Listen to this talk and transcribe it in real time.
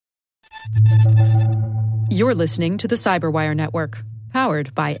You're listening to the Cyberwire Network,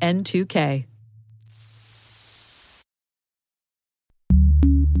 powered by N2K.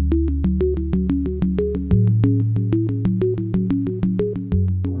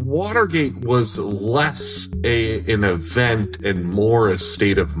 Watergate was less an event and more a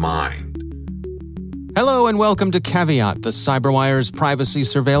state of mind. Hello and welcome to Caveat, the Cyberwire's privacy,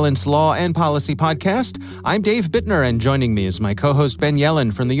 surveillance, law, and policy podcast. I'm Dave Bittner, and joining me is my co-host Ben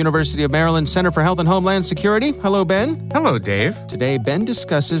Yellen from the University of Maryland Center for Health and Homeland Security. Hello, Ben. Hello, Dave. Today, Ben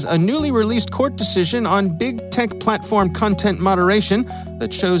discusses a newly released court decision on big tech platform content moderation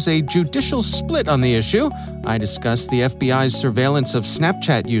that shows a judicial split on the issue. I discuss the FBI's surveillance of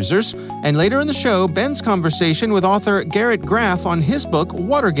Snapchat users. And later in the show, Ben's conversation with author Garrett Graff on his book,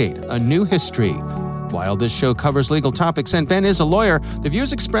 Watergate, A New History. While this show covers legal topics and Ben is a lawyer, the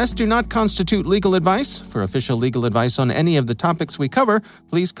views expressed do not constitute legal advice. For official legal advice on any of the topics we cover,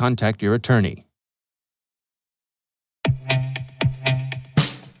 please contact your attorney.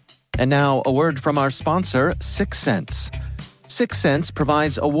 And now, a word from our sponsor, 6 Sense. 6 Sense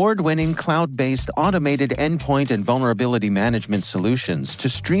provides award-winning cloud-based automated endpoint and vulnerability management solutions to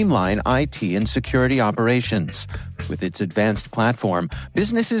streamline IT and security operations. With its advanced platform,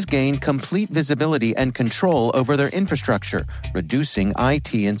 businesses gain complete visibility and control over their infrastructure, reducing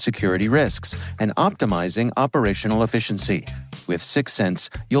IT and security risks and optimizing operational efficiency. With 6 Sense,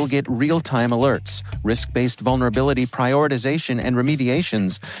 you'll get real-time alerts, risk-based vulnerability prioritization and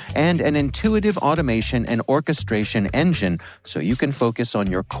remediations, and an intuitive automation and orchestration engine so you can focus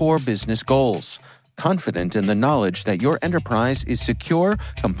on your core business goals, confident in the knowledge that your enterprise is secure,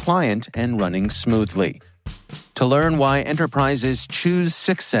 compliant, and running smoothly. To learn why enterprises choose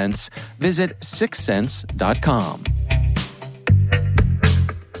 6 Sense, visit 6sense.com.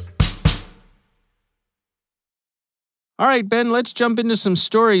 All right, Ben, let's jump into some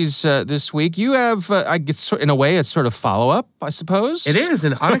stories this week. You have, I guess, in a way, it's sort of follow-up, I suppose? It is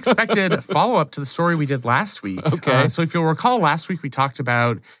an unexpected follow-up to the story we did last week. Okay. So if you'll recall, last week we talked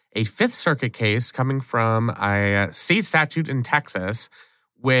about a Fifth Circuit case coming from a state statute in Texas,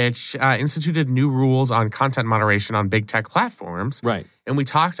 which instituted new rules on content moderation on big tech platforms. Right. And we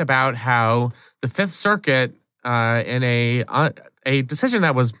talked about how the Fifth Circuit, in a decision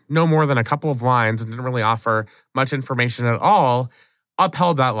that was no more than a couple of lines and didn't really offer much information at all,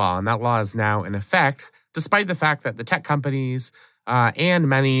 upheld that law. And that law is now in effect, despite the fact that the tech companies and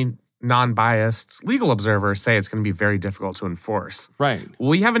many non-biased legal observers say it's going to be very difficult to enforce. Right.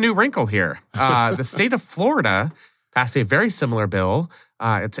 We have a new wrinkle here. The state of Florida passed a very similar bill.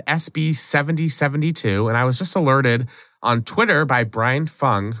 It's SB 7072, and I was just alerted on Twitter by Brian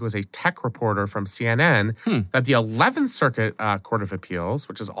Fung, who is a tech reporter from CNN, that the 11th Circuit Court of Appeals,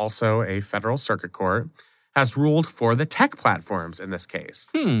 which is also a federal circuit court, has ruled for the tech platforms in this case.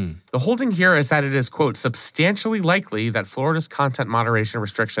 The holding here is that it is, quote, substantially likely that Florida's content moderation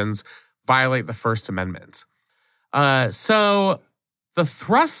restrictions violate the First Amendment. So the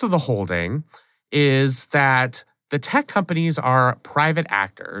thrust of the holding is that the tech companies are private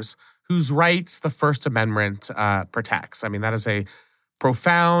actors whose rights the First Amendment protects. I mean, that is a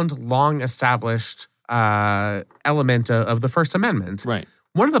profound, long-established element of the First Amendment. Right.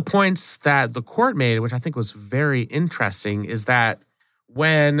 One of the points that the court made, which I think was very interesting, is that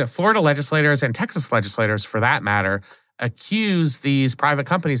when Florida legislators and Texas legislators, for that matter, accuse these private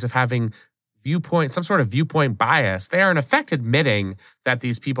companies of having some sort of viewpoint bias, they are in effect admitting that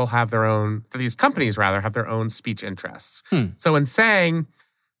these companies have their own speech interests. So in saying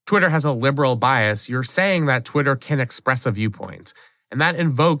Twitter has a liberal bias, you're saying that Twitter can express a viewpoint. And that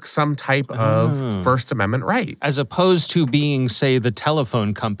invokes some type of First Amendment right. As opposed to being, say, the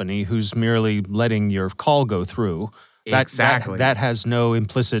telephone company who's merely letting your call go through. Exactly. That has no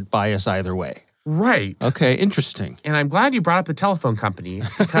implicit bias either way. Right. Okay, interesting. And I'm glad you brought up the telephone company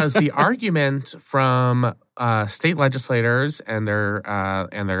because the argument from state legislators and their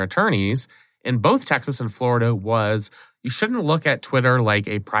attorneys in both Texas and Florida was you shouldn't look at Twitter like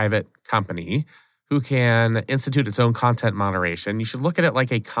a private company who can institute its own content moderation. You should look at it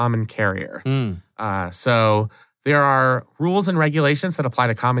like a common carrier. So there are rules and regulations that apply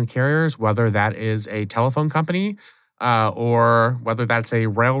to common carriers, whether that is a telephone company or whether that's a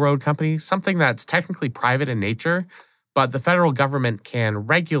railroad company, something that's technically private in nature, but the federal government can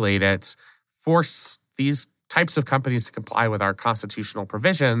regulate it, force these types of companies to comply with our constitutional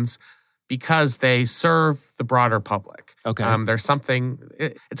provisions because they serve the broader public. Okay.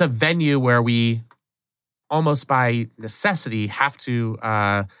 It's a venue where we almost by necessity have to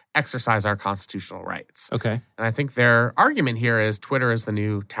exercise our constitutional rights. Okay. And I think their argument here is Twitter is the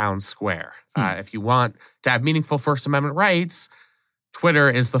new town square. If you want to have meaningful First Amendment rights, Twitter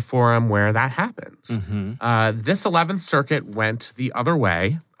is the forum where that happens. Mm-hmm. This 11th Circuit went the other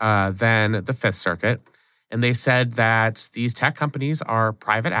way than the 5th Circuit, and they said that these tech companies are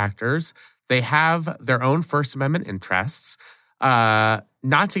private actors. They have their own First Amendment interests.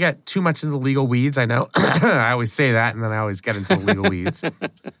 Not to get too much into the legal weeds, I know I always say that, and then I always get into the legal weeds.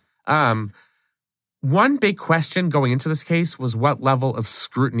 One big question going into this case was what level of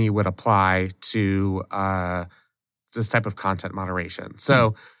scrutiny would apply to this type of content moderation.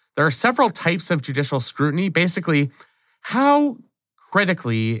 So there are several types of judicial scrutiny. Basically, how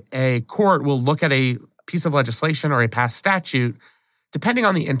critically a court will look at a piece of legislation or a passed statute, depending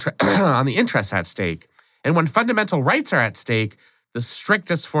on the interests at stake. And when fundamental rights are at stake, the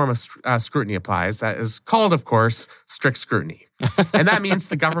strictest form of scrutiny applies. That is called, of course, strict scrutiny. And that means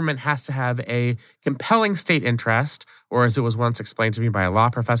the government has to have a compelling state interest, or as it was once explained to me by a law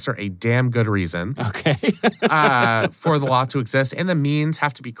professor, a damn good reason Okay. for the law to exist. And the means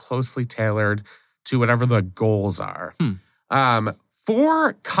have to be closely tailored to whatever the goals are.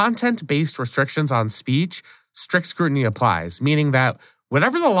 For content-based restrictions on speech, strict scrutiny applies, meaning that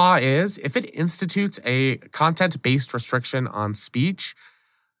whatever the law is, if it institutes a content-based restriction on speech,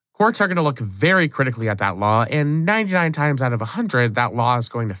 courts are going to look very critically at that law, and 99 times out of 100, that law is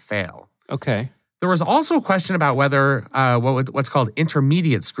going to fail. Okay. There was also a question about whether what's called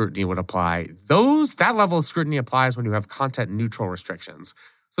intermediate scrutiny would apply. That level of scrutiny applies when you have content-neutral restrictions.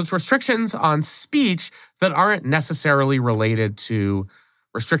 So it's restrictions on speech that aren't necessarily related to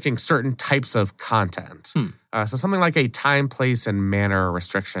restricting certain types of content. So something like a time, place, and manner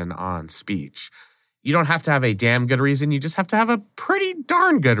restriction on speech. You don't have to have a damn good reason. You just have to have a pretty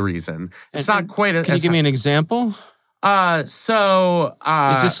darn good reason. It's not quite as... Can you give me an example? Is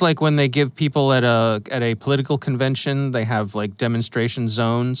this like when they give people at a political convention, they have like demonstration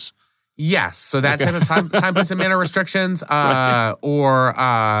zones? Yes. So that type of time, place, and manner restrictions, or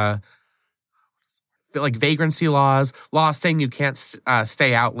like vagrancy laws saying you can't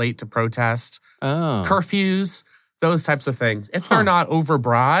stay out late to protest, curfews, those types of things. If they're not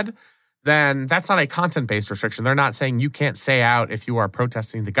overbroad, then that's not a content-based restriction. They're not saying you can't stay out if you are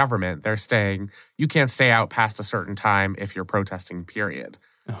protesting the government. They're saying you can't stay out past a certain time if you're protesting, period.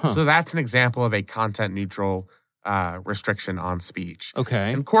 So that's an example of a content-neutral restriction on speech.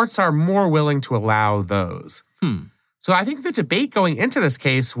 Okay. And courts are more willing to allow those. So I think the debate going into this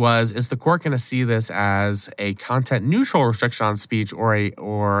case is the court going to see this as a content-neutral restriction on speech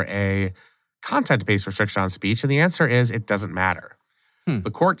or a content-based restriction on speech? And the answer is it doesn't matter.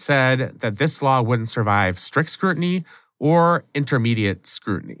 The court said that this law wouldn't survive strict scrutiny or intermediate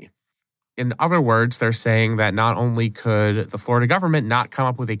scrutiny. In other words, they're saying that not only could the Florida government not come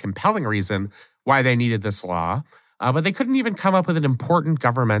up with a compelling reason why they needed this law, but they couldn't even come up with an important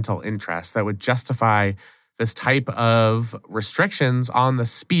governmental interest that would justify this type of restrictions on the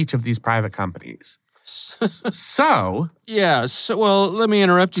speech of these private companies. Well, let me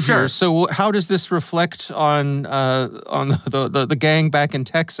interrupt you here. So how does this reflect on the gang back in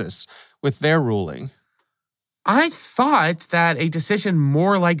Texas with their ruling? I thought that a decision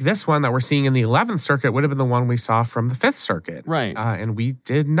more like this one that we're seeing in the 11th Circuit would have been the one we saw from the 5th Circuit. Right. And we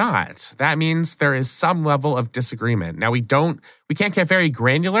did not. That means there is some level of disagreement. Now, we can't get very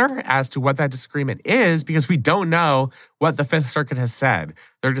granular as to what that disagreement is because we don't know what the 5th Circuit has said.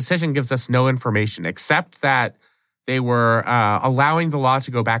 Their decision gives us no information except that they were allowing the law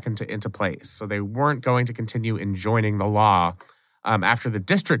to go back into place. So they weren't going to continue enjoining the law after the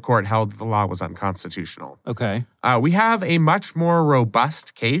district court held that the law was unconstitutional. Okay. We have a much more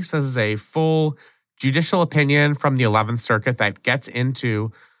robust case. This is a full judicial opinion from the 11th Circuit that gets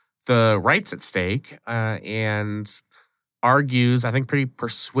into the rights at stake and argues, I think pretty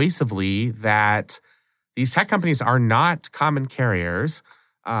persuasively, that these tech companies are not common carriers.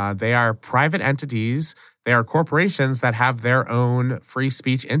 They are private entities. They are corporations that have their own free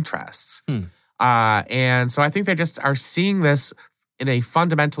speech interests. And so I think they just are seeing this in a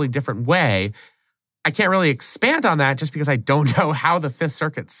fundamentally different way. I can't really expand on that just because I don't know how the 5th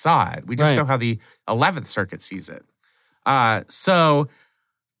Circuit saw it. We just know how the 11th Circuit sees it. So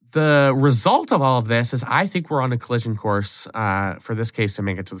the result of all of this is I think we're on a collision course for this case to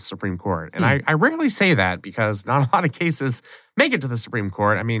make it to the Supreme Court. And I rarely say that because not a lot of cases make it to the Supreme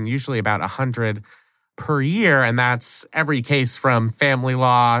Court. I mean, usually about 100 per year, and that's every case from family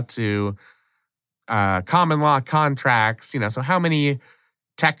law to common law contracts, so how many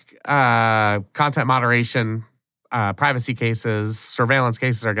tech content moderation, privacy cases, surveillance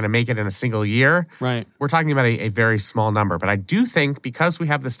cases are going to make it in a single year? Right. We're talking about a very small number. But I do think because we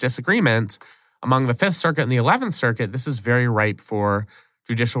have this disagreement among the 5th Circuit and the 11th Circuit, this is very ripe for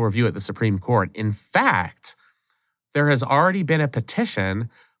judicial review at the Supreme Court. In fact, there has already been a petition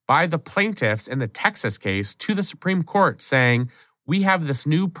by the plaintiffs in the Texas case to the Supreme Court saying, we have this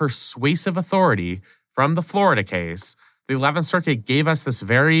new persuasive authority from the Florida case. The 11th Circuit gave us this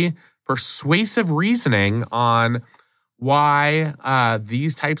very persuasive reasoning on why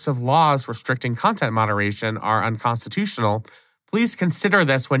these types of laws restricting content moderation are unconstitutional. Please consider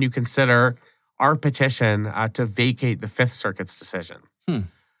this when you consider our petition to vacate the Fifth Circuit's decision.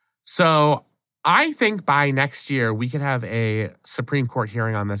 So I think by next year, we could have a Supreme Court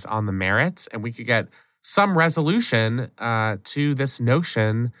hearing on this on the merits, and we could get some resolution to this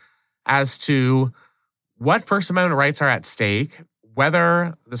notion as to what First Amendment rights are at stake,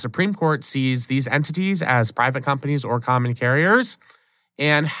 whether the Supreme Court sees these entities as private companies or common carriers,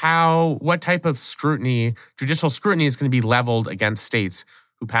 and what type of scrutiny, judicial scrutiny, is going to be leveled against states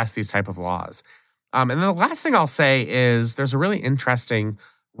who pass these type of laws. And then the last thing I'll say is there's a really interesting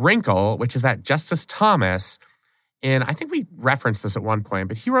wrinkle, which is that Justice Thomas, and I think we referenced this at one point,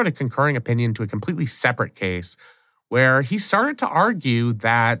 but he wrote a concurring opinion to a completely separate case where he started to argue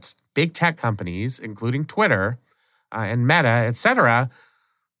that big tech companies, including Twitter and Meta, et cetera,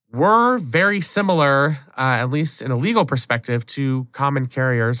 were very similar, at least in a legal perspective, to common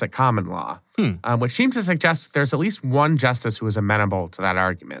carriers at common law, which seems to suggest there's at least one justice who is amenable to that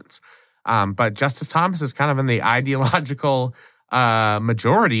argument. But Justice Thomas is kind of in the ideological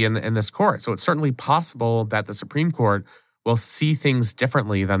majority in this court. So it's certainly possible that the Supreme Court will see things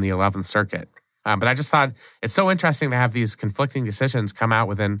differently than the 11th Circuit. But I just thought it's so interesting to have these conflicting decisions come out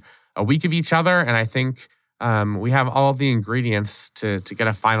within a week of each other. And I think we have all the ingredients to get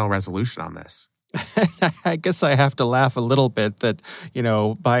a final resolution on this. I guess I have to laugh a little bit that,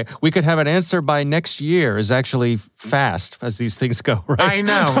 we could have an answer by next year is actually fast as these things go, right? I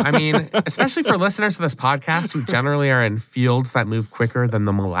know. I mean, especially for listeners to this podcast who generally are in fields that move quicker than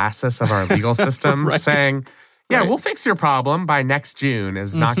the molasses of our legal system, Right. saying, Right. we'll fix your problem by next June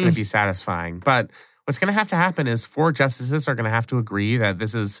is not going to be satisfying. But what's going to have to happen is 4 justices are going to have to agree that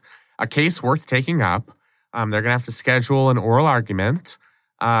this is a case worth taking up. They're going to have to schedule an oral argument.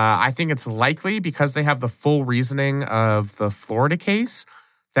 I think it's likely, because they have the full reasoning of the Florida case,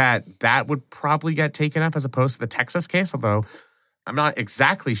 that would probably get taken up as opposed to the Texas case, although I'm not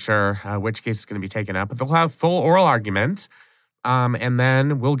exactly sure which case is going to be taken up. But they'll have full oral argument, and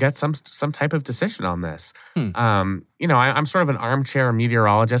then we'll get some type of decision on this. I'm sort of an armchair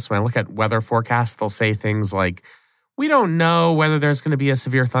meteorologist. When I look at weather forecasts, they'll say things like, we don't know whether there's going to be a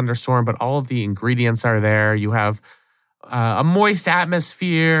severe thunderstorm, but all of the ingredients are there. You have a moist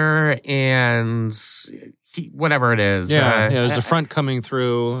atmosphere and whatever it is. There's a front coming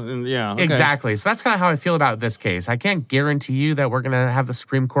through. And okay. Exactly. So that's kind of how I feel about this case. I can't guarantee you that we're going to have the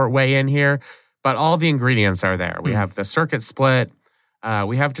Supreme Court weigh in here, but all the ingredients are there. We have the circuit split.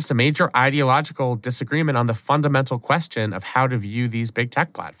 We have just a major ideological disagreement on the fundamental question of how to view these big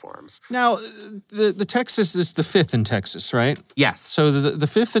tech platforms. Now, the Texas is the fifth in Texas, right? Yes. So the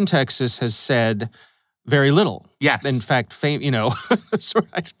fifth in Texas has said very little. Yes. In fact, pretty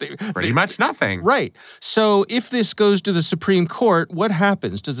much nothing. Right. So if this goes to the Supreme Court, what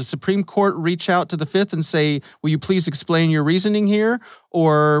happens? Does the Supreme Court reach out to the fifth and say, will you please explain your reasoning here?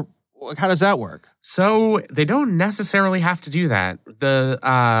 Or how does that work? So they don't necessarily have to do that.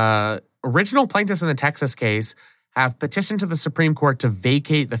 The original plaintiffs in the Texas case have petitioned to the Supreme Court to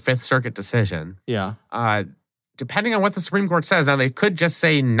vacate the Fifth Circuit decision. Yeah. Depending on what the Supreme Court says, now they could just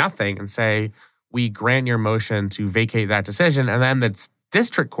say nothing and say, we grant your motion to vacate that decision, and then the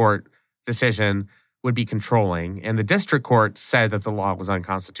district court decision would be controlling, and the district court said that the law was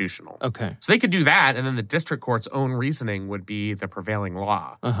unconstitutional. Okay. So they could do that, and then the district court's own reasoning would be the prevailing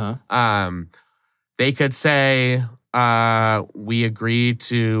law. They could say, we agree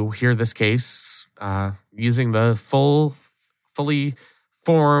to hear this case using the fully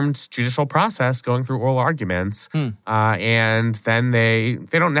formed judicial process going through oral arguments. And then they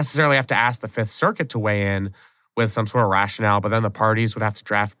don't necessarily have to ask the Fifth Circuit to weigh in with some sort of rationale, but then the parties would have to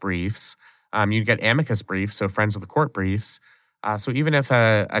draft briefs. You'd get amicus briefs, so friends of the court briefs. So even if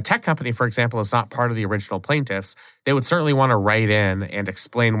a tech company, for example, is not part of the original plaintiffs, they would certainly want to write in and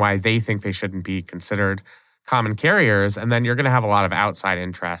explain why they think they shouldn't be considered common carriers. And then you're going to have a lot of outside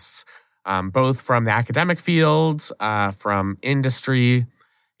interests, both from the academic fields, from industry,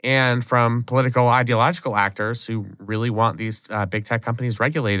 and from political ideological actors who really want these big tech companies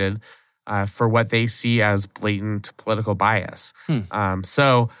regulated for what they see as blatant political bias.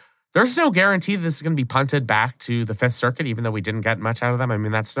 So there's no guarantee this is going to be punted back to the Fifth Circuit, even though we didn't get much out of them. I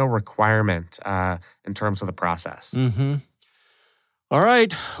mean, that's no requirement in terms of the process. All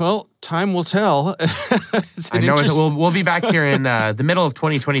right. Well, time will tell. I know we'll be back here in the middle of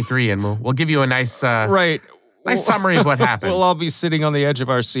 2023, and we'll give you a nice right. nice summary of what happened. We'll all be sitting on the edge of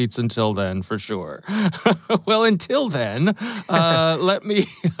our seats until then, for sure. Well, until then, let me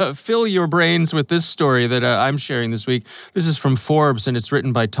fill your brains with this story that I'm sharing this week. This is from Forbes, and it's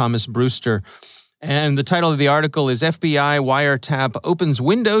written by Thomas Brewster. And the title of the article is FBI Wiretap Opens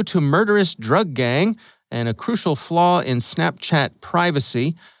Window to Murderous Drug Gang and a Crucial Flaw in Snapchat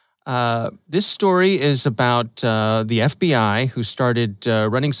Privacy. This story is about the FBI, who started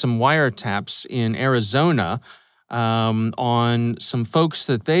running some wiretaps in Arizona on some folks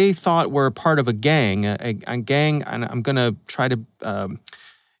that they thought were part of a gang. A gang, and I'm going to try to...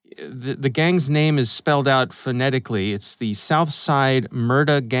 The gang's name is spelled out phonetically. It's the Southside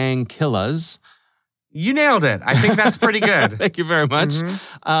Murda Gang Killers. You nailed it. I think that's pretty good. Thank you very much.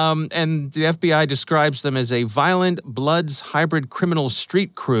 And the FBI describes them as a violent Bloods hybrid criminal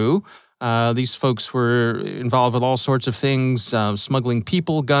street crew. These folks were involved with all sorts of things, smuggling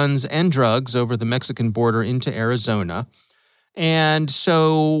people, guns, and drugs over the Mexican border into Arizona. And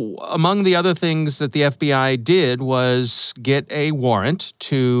so among the other things that the FBI did was get a warrant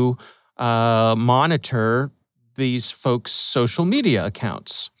to monitor these folks' social media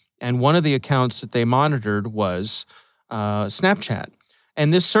accounts. And one of the accounts that they monitored was Snapchat.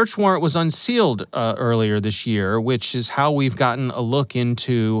 And this search warrant was unsealed earlier this year, which is how we've gotten a look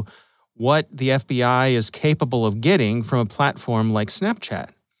into what the FBI is capable of getting from a platform like Snapchat.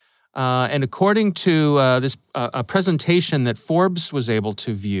 And according to a presentation that Forbes was able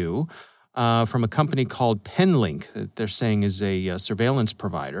to view from a company called Penlink, that they're saying is a surveillance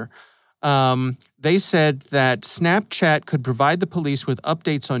provider, they said that Snapchat could provide the police with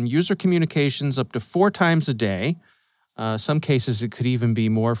updates on user communications up to 4 times a day. Some cases, it could even be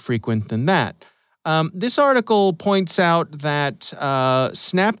more frequent than that. This article points out that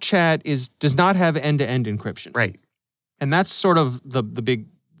Snapchat does not have end-to-end encryption. Right. And that's sort of the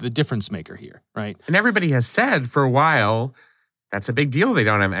difference maker here, right? And everybody has said for a while that's a big deal they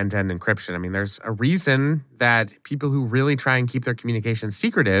don't have end-to-end encryption. I mean, there's a reason that people who really try and keep their communications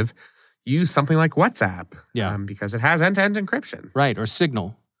secretive use something like WhatsApp. Yeah. Because it has end-to-end encryption. Right, or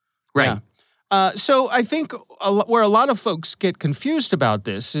Signal. Right. Yeah. So I think where a lot of folks get confused about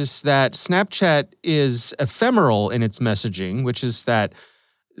this is that Snapchat is ephemeral in its messaging, which is that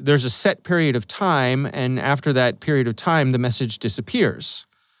there's a set period of time, and after that period of time, the message disappears.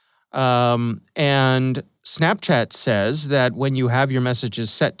 And Snapchat says that when you have your messages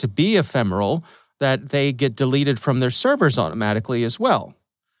set to be ephemeral, that they get deleted from their servers automatically as well.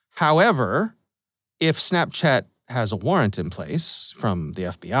 However, if Snapchat has a warrant in place from the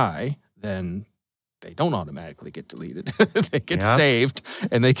FBI, then they don't automatically get deleted. They get saved,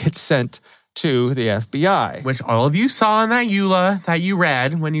 and they get sent to the FBI. Which all of you saw in that EULA that you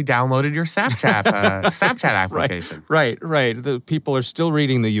read when you downloaded your Snapchat application. Right. The people are still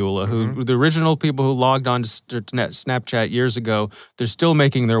reading the EULA. The original people who logged on to Snapchat years ago, they're still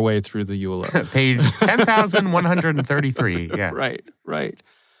making their way through the EULA. Page 10,133. Yeah. Right.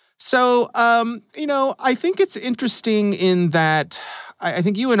 So, I think it's interesting in that I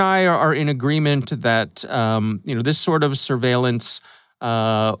think you and I are in agreement that, this sort of surveillance,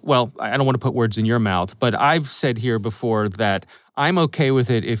 I don't want to put words in your mouth, but I've said here before that I'm okay with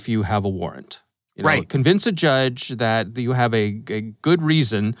it if you have a warrant. Right. Convince a judge that you have a good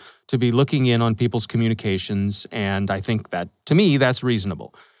reason to be looking in on people's communications, and I think that, to me, that's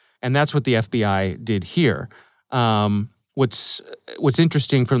reasonable. And that's what the FBI did here. What's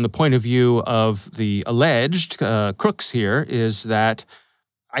interesting from the point of view of the alleged crooks here is that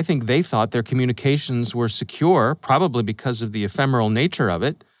I think they thought their communications were secure, probably because of the ephemeral nature of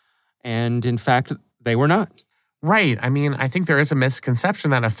it, and in fact, they were not. Right. I mean, I think there is a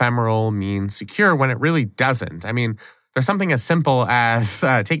misconception that ephemeral means secure when it really doesn't. I mean, there's something as simple as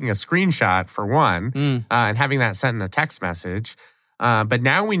taking a screenshot, for one, and having that sent in a text message. But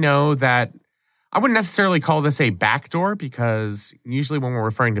now we know that I wouldn't necessarily call this a backdoor, because usually when we're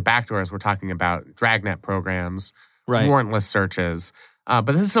referring to backdoors, we're talking about dragnet programs, warrantless searches. But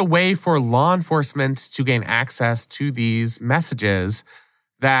this is a way for law enforcement to gain access to these messages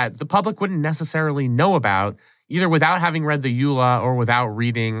that the public wouldn't necessarily know about, either without having read the EULA or without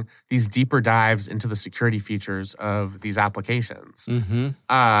reading these deeper dives into the security features of these applications.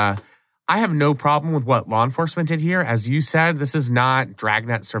 I have no problem with what law enforcement did here. As you said, this is not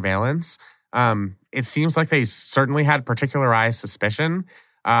dragnet surveillance. It seems like they certainly had particularized suspicion.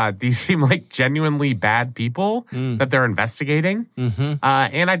 These seem like genuinely bad people that they're investigating. And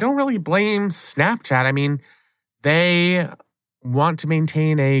I don't really blame Snapchat. I mean, they want to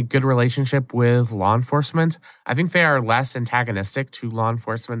maintain a good relationship with law enforcement. I think they are less antagonistic to law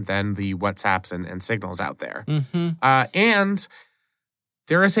enforcement than the WhatsApps and Signals out there. And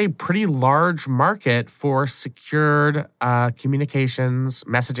there is a pretty large market for secured communications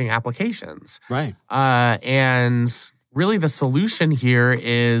messaging applications. Right. And really the solution here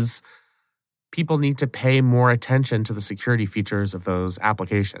is people need to pay more attention to the security features of those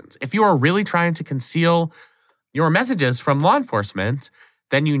applications. If you are really trying to conceal your messages from law enforcement,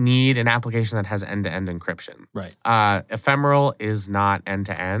 then you need an application that has end-to-end encryption. Right. Ephemeral is not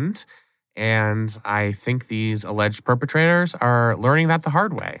end-to-end. And I think these alleged perpetrators are learning that the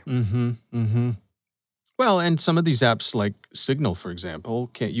hard way. Mm-hmm. Mm-hmm. Well, and some of these apps like Signal, for example,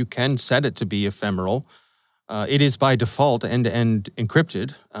 you can set it to be ephemeral. It is by default end-to-end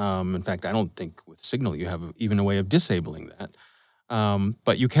encrypted. In fact, I don't think with Signal you have even a way of disabling that.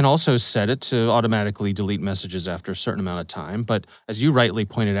 But you can also set it to automatically delete messages after a certain amount of time. But as you rightly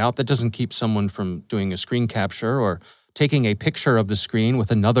pointed out, that doesn't keep someone from doing a screen capture or taking a picture of the screen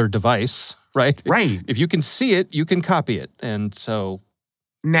with another device, right? Right. If you can see it, you can copy it. And so...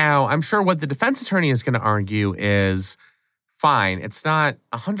 Now, I'm sure what the defense attorney is going to argue is, fine, it's not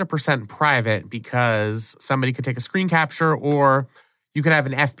 100% private because somebody could take a screen capture, or you could have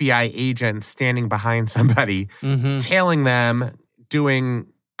an FBI agent standing behind somebody, tailing them, doing,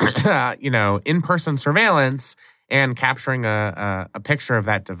 in-person surveillance and capturing a picture of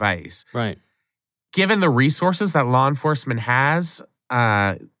that device. Right. Given the resources that law enforcement has,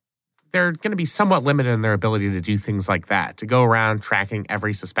 they're going to be somewhat limited in their ability to do things like that, to go around tracking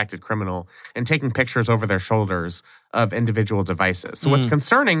every suspected criminal and taking pictures over their shoulders of individual devices. So what's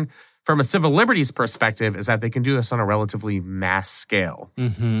concerning from a civil liberties perspective is that they can do this on a relatively mass scale.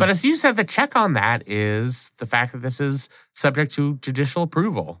 But as you said, the check on that is the fact that this is subject to judicial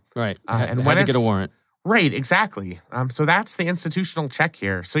approval. Right. And when to get a warrant. Right, exactly. So that's the institutional check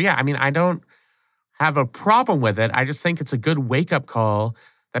here. So yeah, I mean, I don't have a problem with it. I just think it's a good wake-up call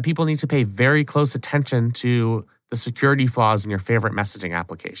that people need to pay very close attention to the security flaws in your favorite messaging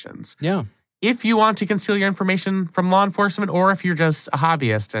applications. Yeah. If you want to conceal your information from law enforcement, or if you're just a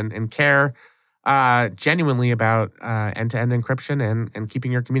hobbyist and care genuinely about end-to-end encryption and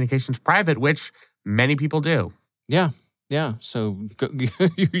keeping your communications private, which many people do. Yeah. Yeah. So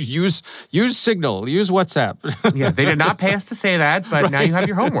use Signal, use WhatsApp. Yeah, they did not pay us to say that, but Right. now you have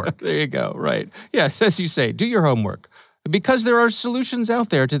your homework. There you go. Right. Yes, as you say, do your homework. Because there are solutions out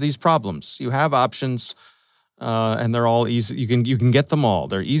there to these problems. You have options, and they're all easy. You can get them all.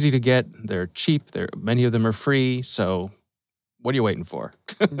 They're easy to get. They're cheap. Many of them are free. So what are you waiting for?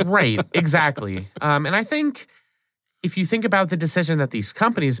 Right, exactly. And I think if you think about the decision that these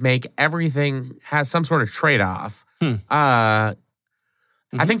companies make, everything has some sort of trade-off.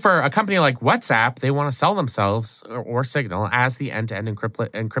 I think for a company like WhatsApp, they want to sell themselves or Signal as the end-to-end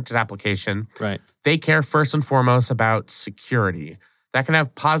encrypted application. Right. They care first and foremost about security. That can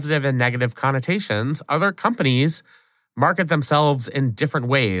have positive and negative connotations. Other companies market themselves in different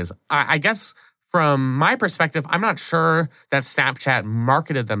ways. I guess from my perspective, I'm not sure that Snapchat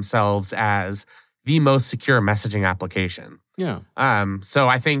marketed themselves as the most secure messaging application. Yeah. So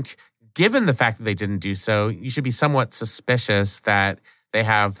I think given the fact that they didn't do so, you should be somewhat suspicious that they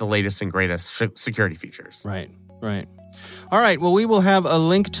have the latest and greatest security features. Right. All right. Well, we will have a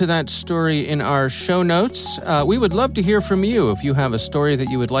link to that story in our show notes. We would love to hear from you. If you have a story that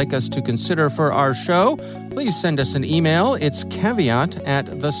you would like us to consider for our show, please send us an email. It's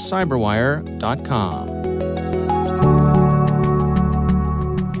caveat@thecyberwire.com.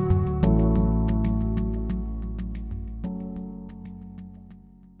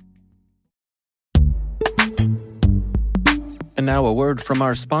 And now a word from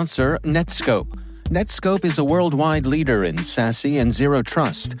our sponsor, Netscope. Netscope is a worldwide leader in SASE and Zero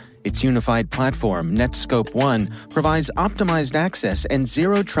Trust. Its unified platform, Netscope One, provides optimized access and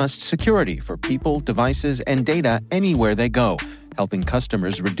Zero Trust security for people, devices, and data anywhere they go, helping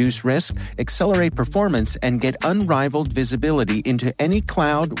customers reduce risk, accelerate performance, and get unrivaled visibility into any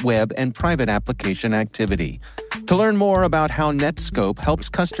cloud, web, and private application activity. To learn more about how Netscope helps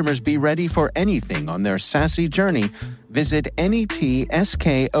customers be ready for anything on their SASE journey, visit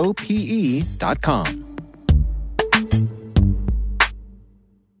netskope.com.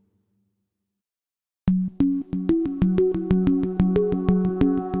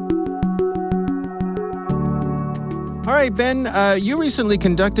 All right, Ben, you recently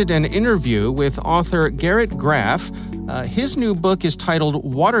conducted an interview with author Garrett Graff. His new book is titled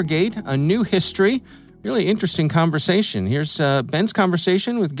Watergate, A New History. Really interesting conversation. Here's Ben's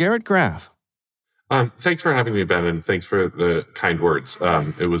conversation with Garrett Graff. Thanks for having me, Ben, and thanks for the kind words.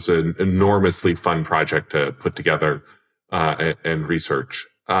 It was an enormously fun project to put together and research.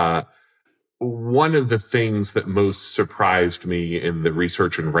 One of the things that most surprised me in the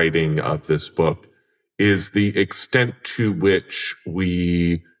research and writing of this book is the extent to which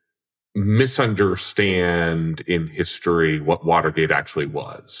we misunderstand in history what Watergate actually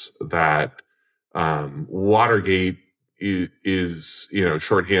was. That Watergate is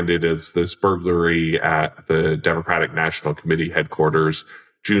shorthanded as this burglary at the Democratic National Committee headquarters,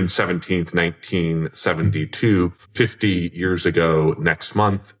 June 17th, 1972, 50 years ago next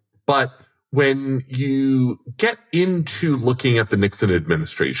month. But when you get into looking at the Nixon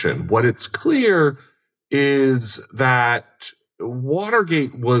administration, what it's clear is that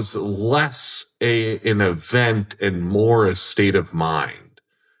Watergate was less an event and more a state of mind,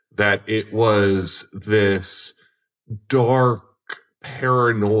 that it was this dark,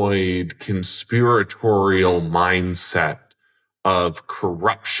 paranoid, conspiratorial mindset of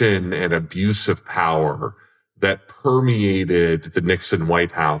corruption and abuse of power that permeated the Nixon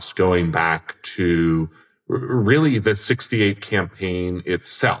White House going back to really the 68 campaign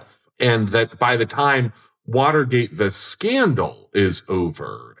itself. And that by the time Watergate, the scandal, is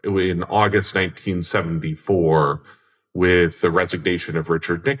over in August 1974 with the resignation of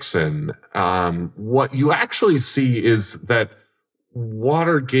Richard Nixon, what you actually see is that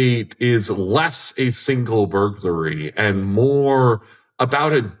Watergate is less a single burglary and more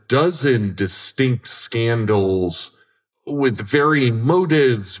about a dozen distinct scandals with varying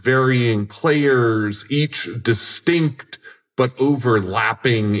motives, varying players, each distinct but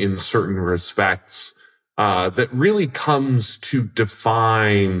overlapping in certain respects, that really comes to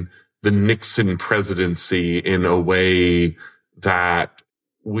define the Nixon presidency in a way that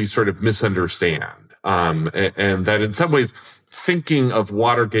we sort of misunderstand. And that in some ways, thinking of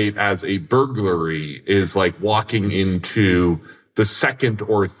Watergate as a burglary is like walking into the second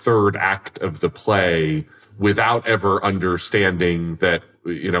or third act of the play without ever understanding that,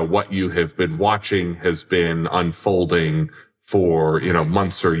 what you have been watching has been unfolding for,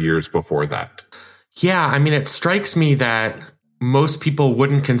 months or years before that. Yeah, I mean, it strikes me that most people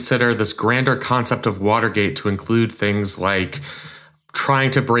wouldn't consider this grander concept of Watergate to include things like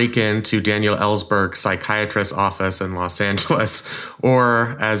trying to break into Daniel Ellsberg's psychiatrist's office in Los Angeles,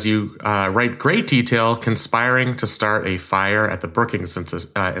 or, as you write great detail, conspiring to start a fire at the Brookings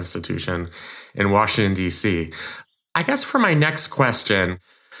Institution in Washington, D.C. I guess for my next question,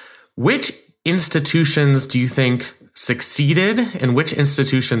 which institutions do you think succeeded and which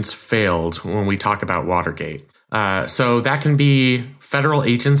institutions failed when we talk about Watergate? So that can be federal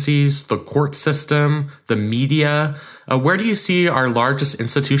agencies, the court system, the media. Where do you see our largest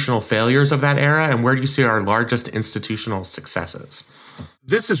institutional failures of that era, and where do you see our largest institutional successes?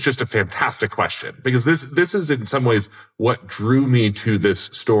 This is just a fantastic question, because this is in some ways what drew me to this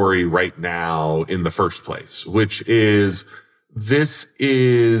story right now in the first place, which is this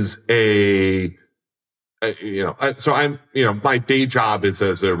is so I'm, my day job is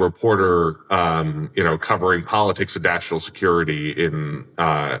as a reporter, covering politics and national security in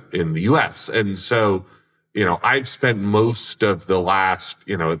the U.S. And so, I've spent most of the last,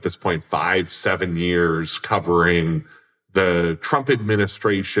 at this point, 5-7 years covering the Trump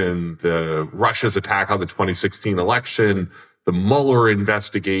administration, the Russia's attack on the 2016 election, the Mueller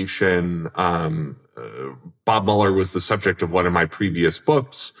investigation. Bob Mueller was the subject of one of my previous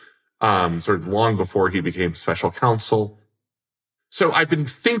books, sort of long before he became special counsel. So I've been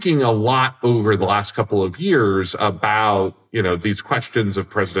thinking a lot over the last couple of years about, these questions of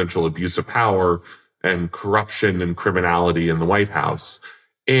presidential abuse of power and corruption and criminality in the White House.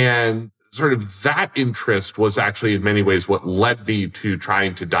 And sort of that interest was actually in many ways what led me to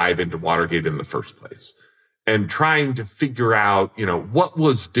trying to dive into Watergate in the first place and trying to figure out, what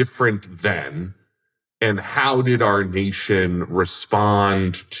was different then and how did our nation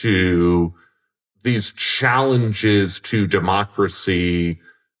respond to these challenges to democracy,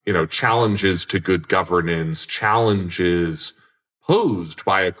 challenges to good governance, challenges posed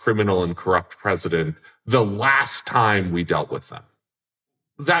by a criminal and corrupt president the last time we dealt with them.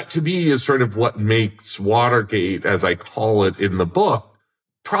 That to me is sort of what makes Watergate, as I call it in the book,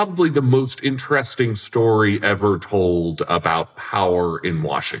 probably the most interesting story ever told about power in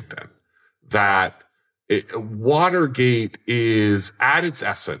Washington. Watergate is at its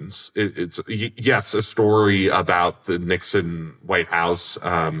essence, it's yes, a story about the Nixon White House,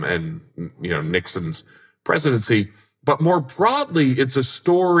 and, Nixon's presidency. But more broadly, it's a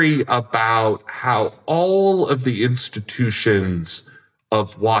story about how all of the institutions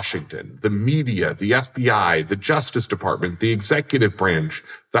of Washington, the media, the FBI, the Justice Department, the executive branch,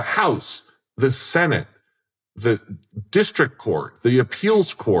 the House, the Senate, the district court, the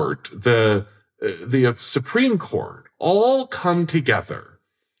appeals court, the Supreme Court, all come together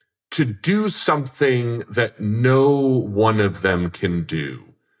to do something that no one of them can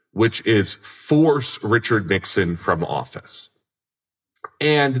do, which is force Richard Nixon from office.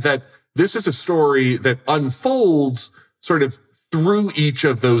 And that this is a story that unfolds sort of through each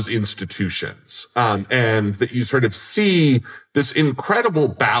of those institutions. And that you sort of see this incredible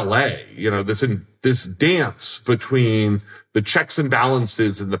ballet, this dance between the checks and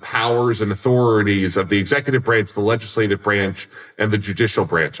balances and the powers and authorities of the executive branch, the legislative branch, and the judicial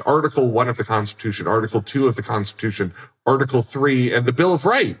branch. Article 1 of the Constitution, Article 2 of the Constitution, Article 3, and the Bill of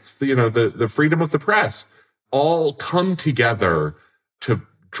Rights, the freedom of the press, all come together to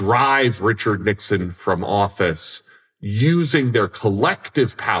drive Richard Nixon from office using their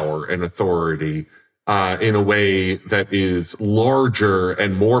collective power and authority in a way that is larger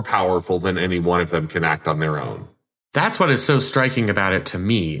and more powerful than any one of them can act on their own. That's what is so striking about it to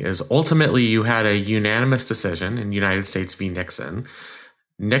me, is ultimately you had a unanimous decision in United States v. Nixon.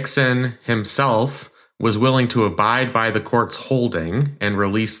 Nixon himself was willing to abide by the court's holding and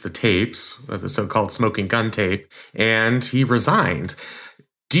release the tapes, the so-called smoking gun tape, and he resigned.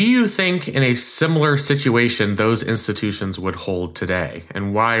 Do you think in a similar situation those institutions would hold today,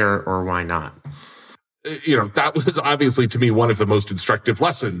 and why or why not? That was obviously to me one of the most instructive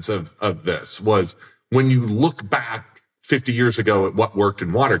lessons of this was when you look back 50 years ago at what worked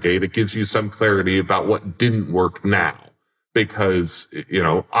in Watergate, it gives you some clarity about what didn't work now. Because,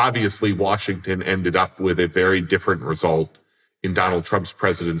 obviously Washington ended up with a very different result in Donald Trump's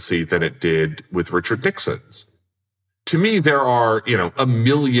presidency than it did with Richard Nixon's. To me, there are, a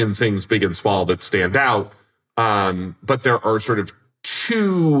million things big and small that stand out. But there are sort of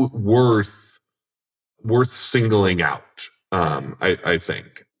two worth singling out, I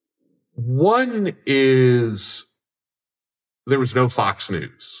think. One is there was no Fox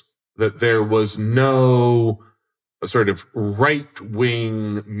News, that there was no sort of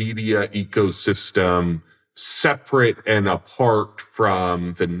right-wing media ecosystem separate and apart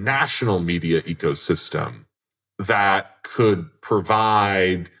from the national media ecosystem that could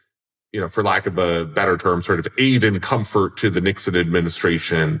provide, for lack of a better term, sort of aid and comfort to the Nixon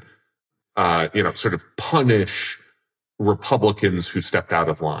administration, sort of punish Republicans who stepped out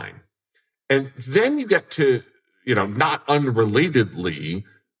of line. And then you get to, not unrelatedly,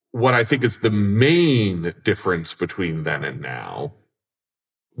 what I think is the main difference between then and now,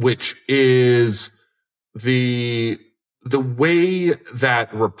 which is the way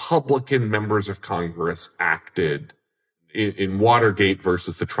that Republican members of Congress acted in Watergate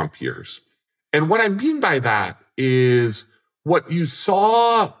versus the Trump years. And what I mean by that is what you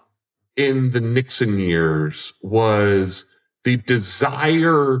saw in the Nixon years was the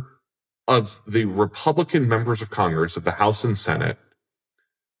desire of the Republican members of Congress, of the House and Senate,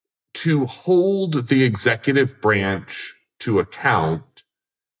 to hold the executive branch to account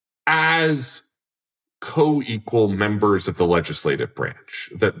as co-equal members of the legislative branch,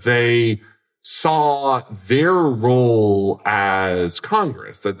 that they saw their role as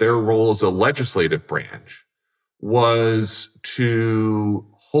Congress, that their role as a legislative branch was to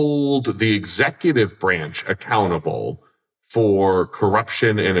hold the executive branch accountable for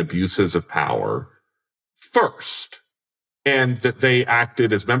corruption and abuses of power first, and that they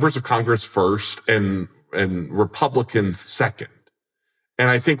acted as members of Congress first and Republicans second. And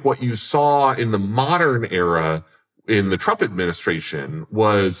I think what you saw in the modern era in the Trump administration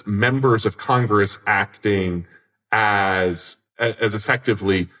was members of Congress acting as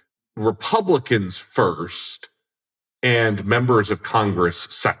effectively Republicans first and members of Congress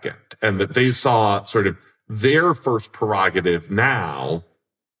second, and that they saw sort of their first prerogative now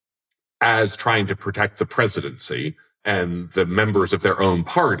as trying to protect the presidency and the members of their own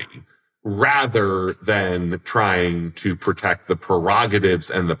party, rather than trying to protect the prerogatives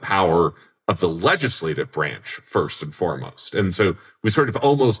and the power of the legislative branch first and foremost. And so we sort of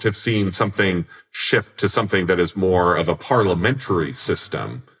almost have seen something shift to something that is more of a parliamentary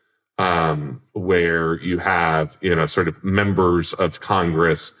system, where you have, sort of members of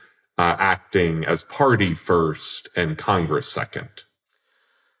Congress acting as party first and Congress second.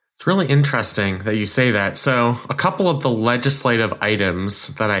 It's really interesting that you say that. So a couple of the legislative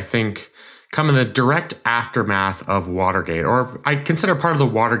items that I think come in the direct aftermath of Watergate, or I consider part of the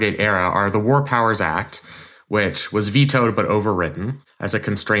Watergate era, are the War Powers Act, which was vetoed but overridden as a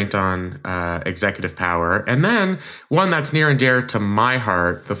constraint on executive power. And then one that's near and dear to my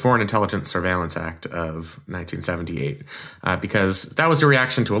heart, the Foreign Intelligence Surveillance Act of 1978, because that was a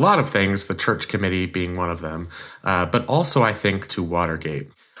reaction to a lot of things, the Church Committee being one of them, but also I think to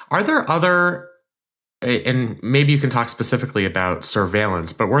Watergate. Are there other, and maybe you can talk specifically about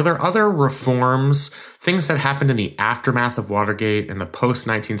surveillance, but were there other reforms, things that happened in the aftermath of Watergate in the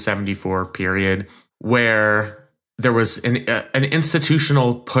post-1974 period, where there was an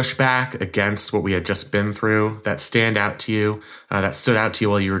institutional pushback against what we had just been through that stood out to you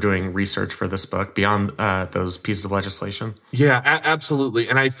while you were doing research for this book beyond those pieces of legislation? Yeah, absolutely.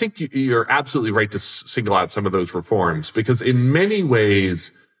 And I think you're absolutely right to single out some of those reforms, because in many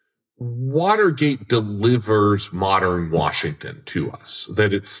ways, Watergate delivers modern Washington to us,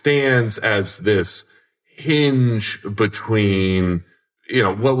 that it stands as this hinge between,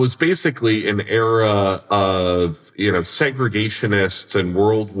 what was basically an era of, segregationists and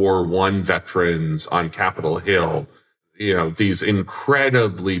World War I veterans on Capitol Hill, these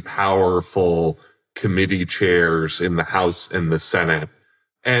incredibly powerful committee chairs in the House and the Senate,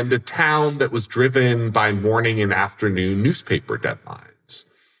 and a town that was driven by morning and afternoon newspaper deadlines,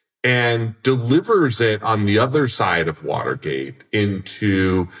 and delivers it on the other side of Watergate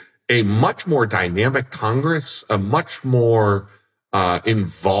into a much more dynamic Congress, a much more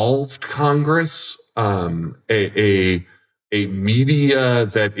involved Congress, a media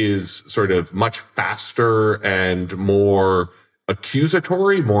that is sort of much faster and more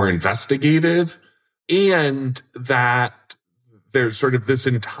accusatory, more investigative, and that there's sort of this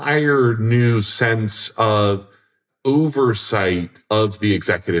entire new sense of oversight of the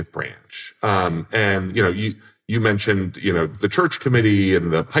executive branch. And, you mentioned, the Church Committee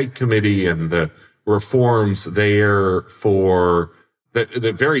and the Pike Committee and the reforms there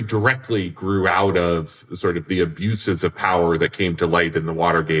that very directly grew out of sort of the abuses of power that came to light in the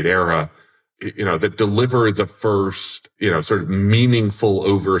Watergate era, that delivered the first, sort of meaningful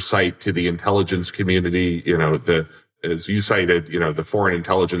oversight to the intelligence community, as you cited, the Foreign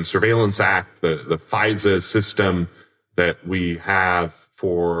Intelligence Surveillance Act, the FISA system that we have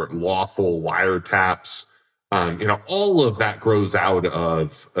for lawful wiretaps. All of that grows out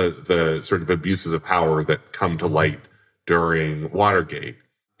of the sort of abuses of power that come to light during Watergate.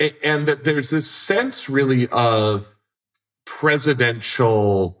 And that there's this sense really of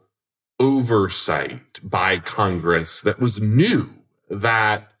presidential oversight by Congress that was new,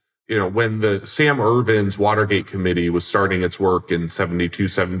 that, when the Sam Ervin's Watergate Committee was starting its work in 72,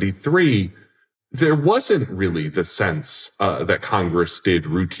 73, there wasn't really the sense that Congress did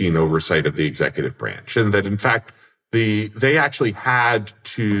routine oversight of the executive branch, and that in fact they actually had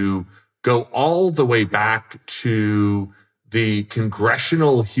to go all the way back to the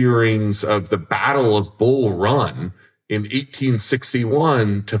congressional hearings of the Battle of Bull Run in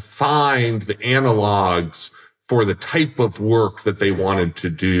 1861 to find the analogs for the type of work that they wanted to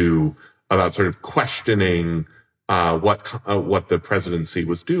do about sort of questioning what the presidency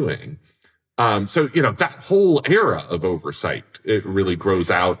was doing. So, that whole era of oversight, it really grows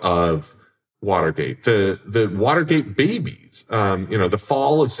out of Watergate. The Watergate babies, the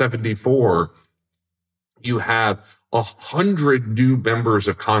fall of 74, you have 100 new members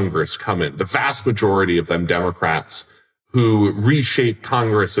of Congress come in, the vast majority of them Democrats, who reshaped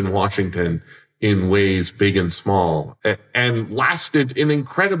Congress in Washington in ways big and small, and lasted an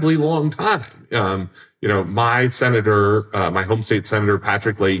incredibly long time. My senator, my home state senator,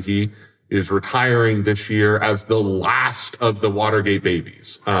 Patrick Leahy, is retiring this year as the last of the Watergate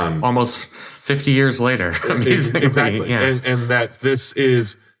babies. Almost 50 years later. Amazingly. Exactly. Yeah. And that this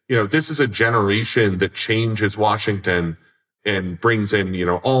is a generation that changes Washington and brings in,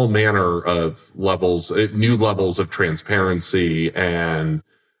 all manner of levels, new levels of transparency and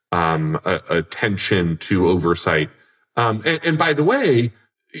attention to oversight. And by the way,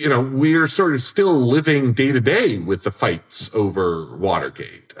 we're sort of still living day to day with the fights over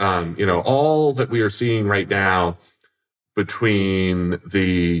Watergate. All that we are seeing right now between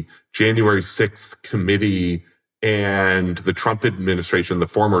the January 6th committee and the Trump administration, the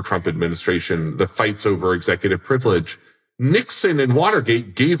former Trump administration, the fights over executive privilege. Nixon and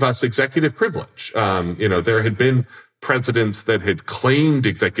Watergate gave us executive privilege. There had been presidents that had claimed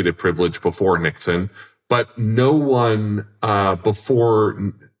executive privilege before Nixon, but no one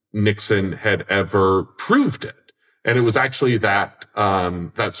before Nixon had ever proved it. And it was actually that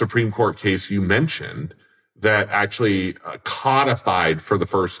Supreme Court case you mentioned that actually codified for the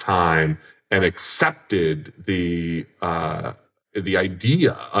first time and accepted the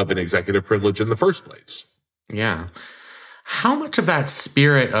idea of an executive privilege in the first place. Yeah. How much of that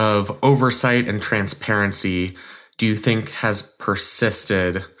spirit of oversight and transparency do you think has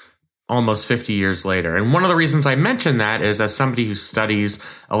persisted almost 50 years later? And one of the reasons I mention that is, as somebody who studies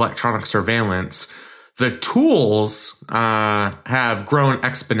electronic surveillance, the tools have grown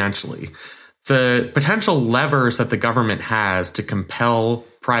exponentially. The potential levers that the government has to compel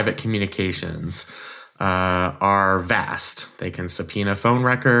private communications are vast. They can subpoena phone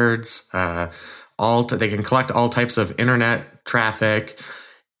records, they can collect all types of internet traffic.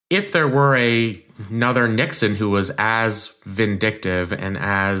 If there were a another Nixon who was as vindictive and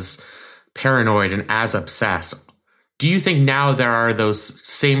as paranoid and as obsessed. Do you think now there are those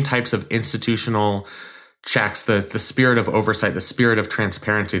same types of institutional checks, the spirit of oversight, the spirit of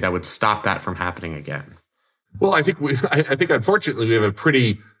transparency that would stop that from happening again? Well, I think unfortunately we have a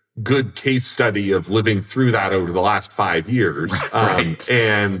pretty good case study of living through that over the last 5 years. Right.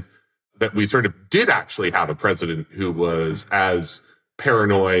 And that we sort of did actually have a president who was as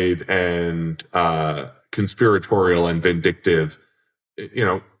paranoid and conspiratorial and vindictive.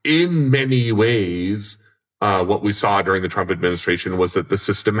 In many ways, what we saw during the Trump administration was that the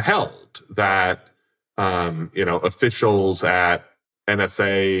system held, that officials at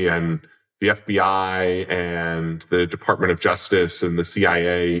NSA and the FBI and the Department of Justice and the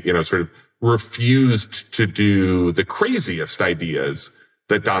CIA, sort of refused to do the craziest ideas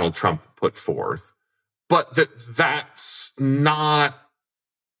that Donald Trump put forth. But that's not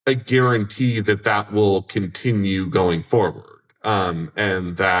a guarantee that will continue going forward.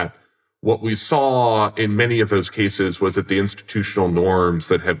 And that what we saw in many of those cases was that the institutional norms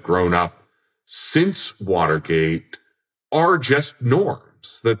that have grown up since Watergate are just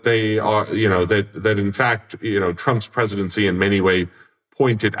norms. That they are, that in fact, Trump's presidency in many ways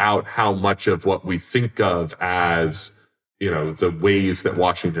pointed out how much of what we think of as, the ways that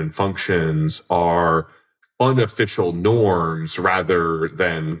Washington functions are unofficial norms rather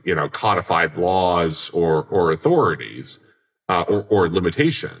than, codified laws or authorities, or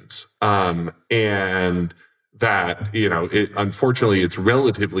limitations. And that, unfortunately, it's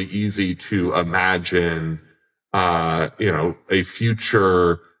relatively easy to imagine a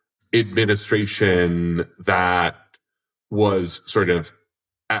future administration that was sort of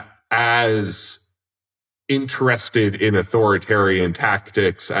as interested in authoritarian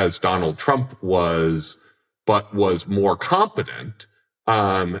tactics as Donald Trump was, but was more competent,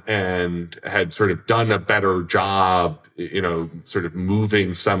 and had sort of done a better job, sort of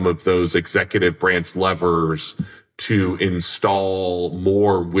moving some of those executive branch levers to install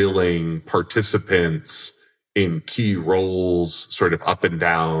more willing participants in key roles sort of up and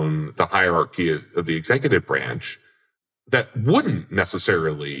down the hierarchy of the executive branch, that wouldn't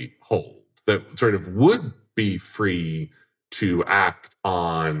necessarily hold, that sort of would be free to act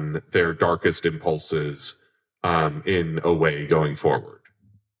on their darkest impulses in a way going forward.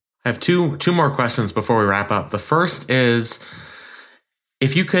 I have two more questions before we wrap up. The first is,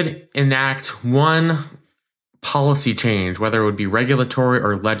 if you could enact one policy change, whether it would be regulatory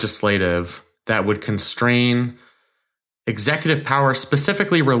or legislative, that would constrain executive power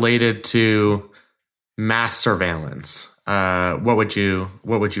specifically related to mass surveillance, what would you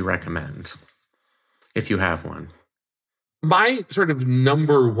recommend, if you have one? My sort of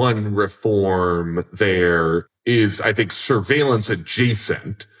number one reform there is, I think, surveillance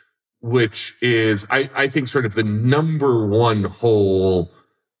adjacent, which is, I think, sort of the number one hole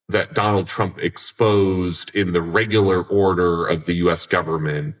that Donald Trump exposed in the regular order of the U.S.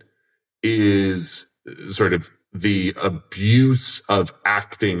 government is sort of the abuse of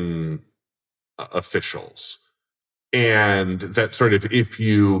acting officials. And that sort of, if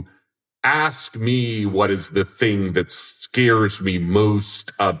you ask me what is the thing that scares me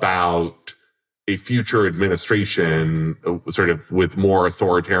most about a future administration, sort of with more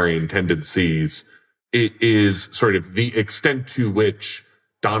authoritarian tendencies, it is sort of the extent to which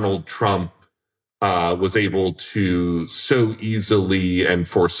Donald Trump was able to so easily and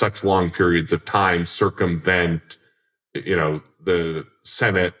for such long periods of time circumvent, the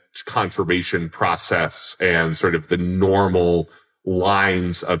Senate confirmation process and sort of the normal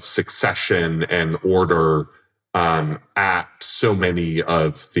lines of succession and order at so many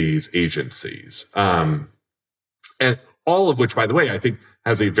of these agencies. And all of which, by the way, I think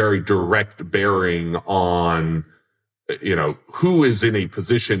has a very direct bearing on, who is in a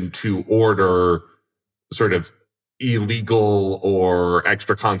position to order sort of illegal or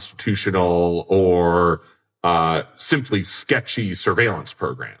extra constitutional or simply sketchy surveillance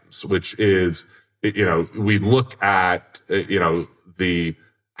programs, which is, we look at, the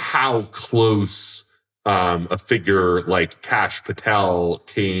how close a figure like Kash Patel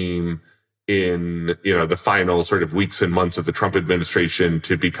came in, the final sort of weeks and months of the Trump administration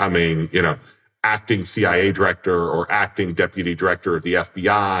to becoming, acting CIA director or acting deputy director of the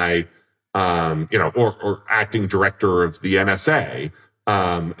FBI, or acting director of the NSA.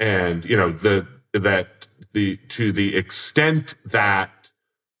 And, to the extent that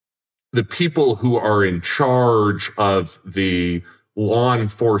the people who are in charge of the law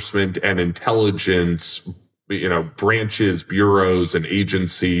enforcement and intelligence, branches, bureaus, and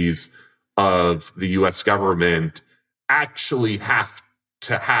agencies of the U.S. government actually have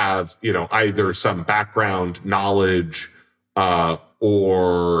to have, either some background knowledge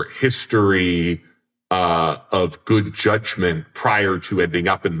or history of good judgment prior to ending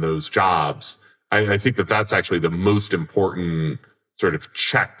up in those jobs. I think that that's actually the most important sort of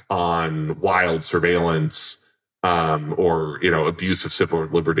check on wild surveillance or abuse of civil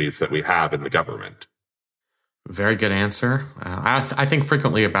liberties that we have in the government. Very good answer. I think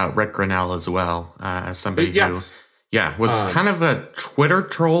frequently about Rick Grinnell as well, as somebody who was kind of a Twitter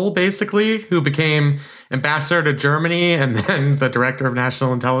troll, basically, who became ambassador to Germany and then the director of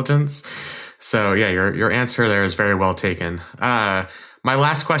national intelligence. So yeah, your answer there is very well taken. My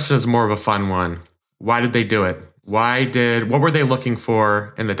last question is more of a fun one. Why did they do it? What were they looking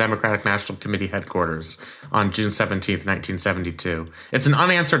for in the Democratic National Committee headquarters on June 17th, 1972? It's an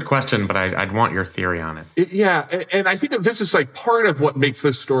unanswered question, but I'd want your theory on it. Yeah. And I think that this is like part of what makes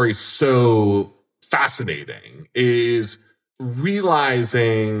this story so fascinating is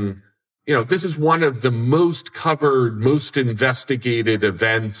realizing, this is one of the most covered, most investigated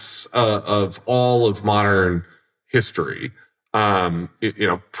events of all of modern history.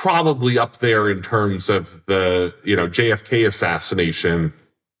 Probably up there in terms of the, JFK assassination,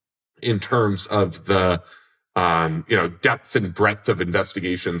 in terms of the, depth and breadth of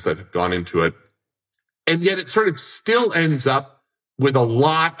investigations that have gone into it. And yet it sort of still ends up with a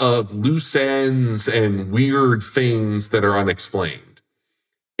lot of loose ends and weird things that are unexplained.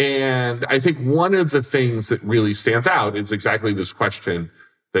 And I think one of the things that really stands out is exactly this question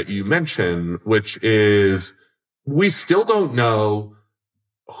that you mentioned, which is, we still don't know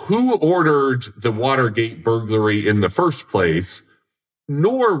who ordered the Watergate burglary in the first place,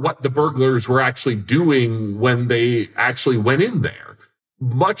 nor what the burglars were actually doing when they actually went in there.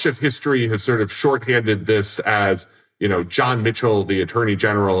 Much of history has sort of shorthanded this as, John Mitchell, the Attorney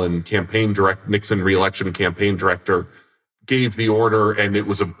General and Nixon re-election campaign director, gave the order and it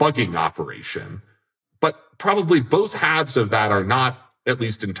was a bugging operation. But probably both halves of that are not at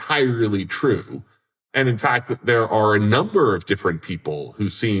least entirely true. And in fact, there are a number of different people who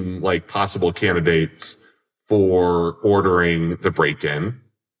seem like possible candidates for ordering the break-in,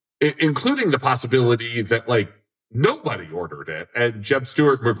 including the possibility that nobody ordered it. And Jeb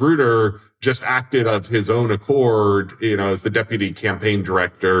Stuart Magruder just acted of his own accord, as the deputy campaign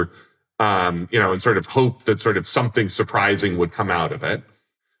director, and sort of hoped that sort of something surprising would come out of it.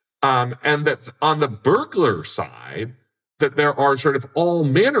 And that on the burglar side, that there are sort of all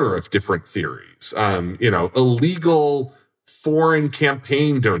manner of different theories, illegal foreign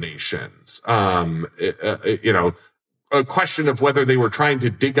campaign donations, a question of whether they were trying to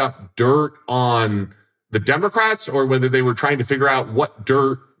dig up dirt on the Democrats or whether they were trying to figure out what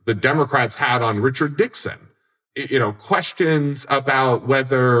dirt the Democrats had on Richard Nixon. Questions about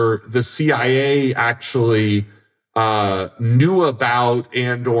whether the CIA actually knew about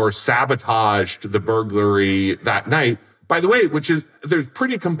and or sabotaged the burglary that night. By the way, there's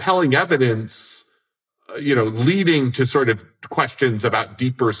pretty compelling evidence, leading to sort of questions about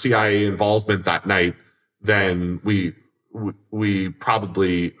deeper CIA involvement that night than we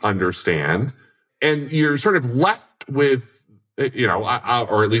probably understand. And you're sort of left with,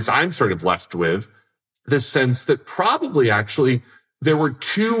 or at least I'm sort of left with the sense that probably actually there were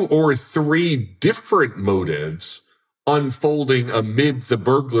 2 or 3 different motives unfolding amid the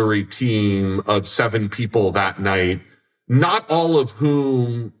burglary team of 7 people that night, not all of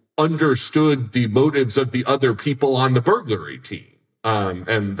whom understood the motives of the other people on the burglary team.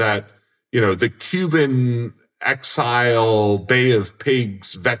 And that, the Cuban exile Bay of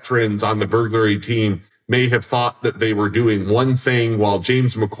Pigs veterans on the burglary team may have thought that they were doing one thing while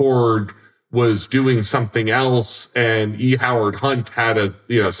James McCord was doing something else and E. Howard Hunt had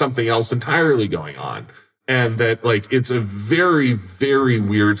something else entirely going on. And that it's a very, very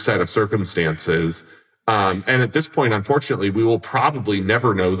weird set of circumstances. And at this point, unfortunately, we will probably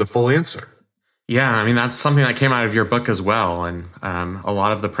never know the full answer. Yeah, I mean, that's something that came out of your book as well. And a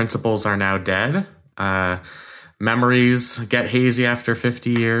lot of the principles are now dead. Memories get hazy after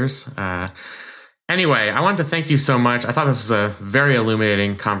 50 years. Anyway, I wanted to thank you so much. I thought this was a very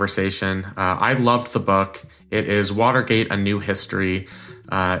illuminating conversation. I loved the book. It is Watergate, A New History.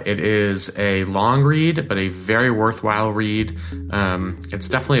 It is a long read, but a very worthwhile read. It's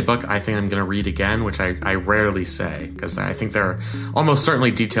definitely a book I think I'm going to read again, which I rarely say, because I think there are almost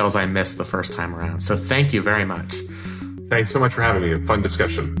certainly details I missed the first time around. So thank you very much. Thanks so much for having me. A fun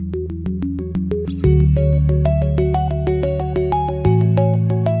discussion.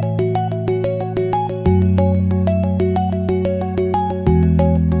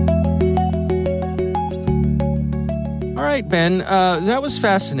 Ben, that was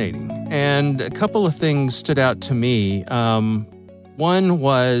fascinating. And a couple of things stood out to me. One One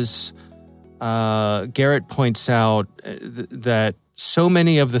was Garrett points out that so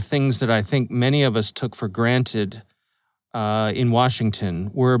many of the things that I think many of us took for granted in Washington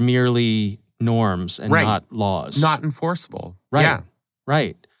were merely norms and not laws. Not enforceable. Right. Yeah.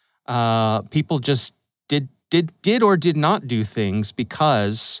 Right. People just did or did not do things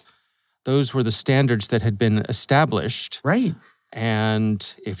because those were the standards that had been established. Right.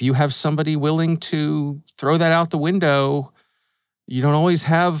 And if you have somebody willing to throw that out the window, you don't always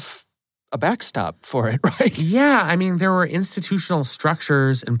have a backstop for it, right? Yeah. I mean, there were institutional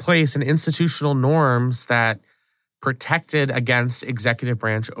structures in place and institutional norms that protected against executive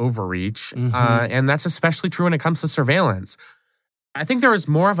branch overreach. And that's especially true when it comes to surveillance. I think there was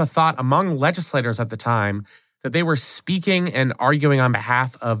more of a thought among legislators at the time that they were speaking and arguing on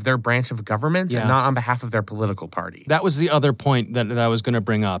behalf of their branch of government and not on behalf of their political party. That was the other point that I was going to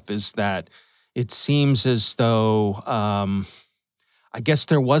bring up, is that it seems as though, I guess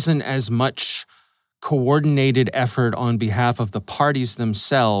there wasn't as much coordinated effort on behalf of the parties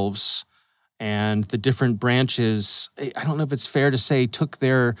themselves, and the different branches, I don't know if it's fair to say, took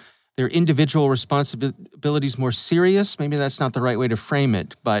their individual responsibilities more serious. Maybe that's not the right way to frame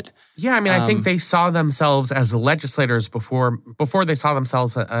it, but yeah, I mean, I think they saw themselves as legislators before they saw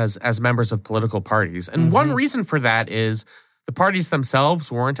themselves as members of political parties. And one reason for that is the parties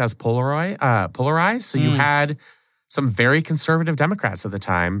themselves weren't as polarized. So you had some very conservative Democrats at the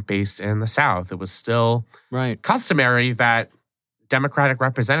time based in the South. It was still customary that Democratic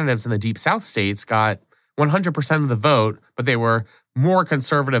representatives in the Deep South states got 100% of the vote, but they were more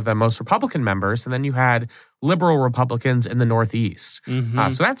conservative than most Republican members. And then you had liberal Republicans in the Northeast.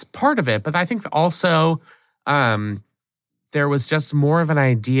 So that's part of it. But I think also there was just more of an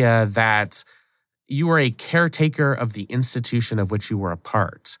idea that you were a caretaker of the institution of which you were a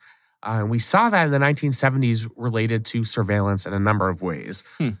part. We saw that in the 1970s related to surveillance in a number of ways.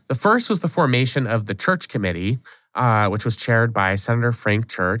 The first was the formation of the Church Committee, which was chaired by Senator Frank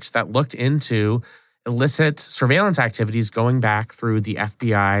Church, that looked into illicit surveillance activities going back through the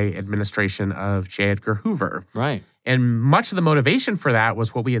FBI administration of J. Edgar Hoover. Right. And much of the motivation for that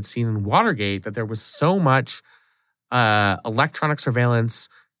was what we had seen in Watergate, that there was so much electronic surveillance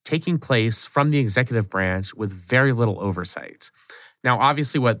taking place from the executive branch with very little oversight. Now,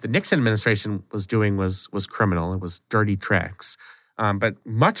 obviously, what the Nixon administration was doing was criminal. It was dirty tricks. But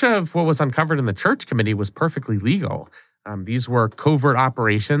much of what was uncovered in the Church Committee was perfectly legal. These were covert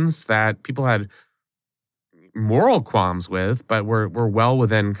operations that people had moral qualms with, but were well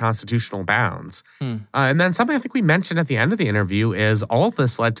within constitutional bounds. And then something I think we mentioned at the end of the interview is all of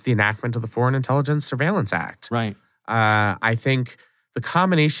this led to the enactment of the Foreign Intelligence Surveillance Act. Right. I think the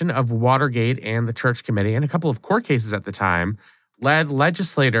combination of Watergate and the Church Committee and a couple of court cases at the time led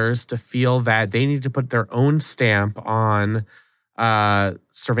legislators to feel that they needed to put their own stamp on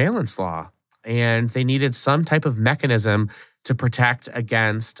surveillance law. And they needed some type of mechanism to protect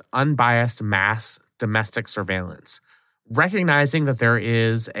against unbiased mass domestic surveillance, recognizing that there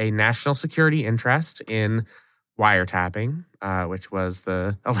is a national security interest in wiretapping, which was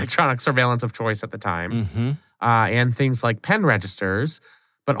the electronic surveillance of choice at the time, and things like pen registers,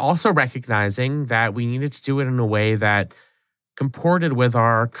 but also recognizing that we needed to do it in a way that comported with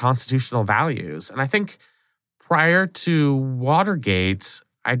our constitutional values. And I think prior to Watergate,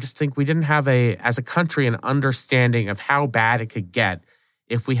 I just think we didn't have as a country, an understanding of how bad it could get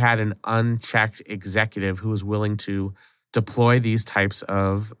if we had an unchecked executive who was willing to deploy these types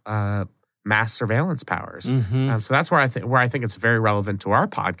of mass surveillance powers. So that's where I think it's very relevant to our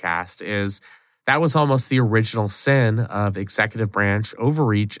podcast is that was almost the original sin of executive branch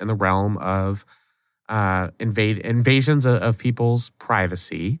overreach in the realm of invasions of people's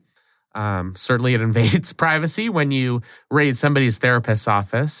privacy. Certainly it invades privacy when you raid somebody's therapist's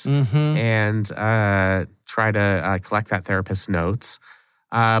office and try to collect that therapist's notes.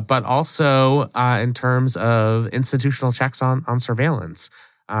 But also in terms of institutional checks on surveillance.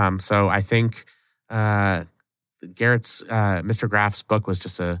 So I think Garrett's, Mr. Graff's book was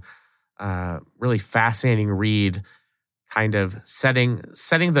just a really fascinating read, kind of setting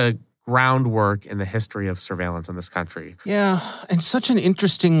the groundwork in the history of surveillance in this country. Yeah, and such an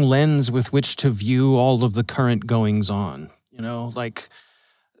interesting lens with which to view all of the current goings on. You know, like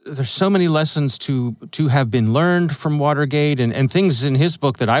there's so many lessons to have been learned from Watergate and things in his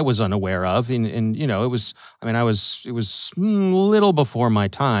book that I was unaware of. And you know, it was a little before my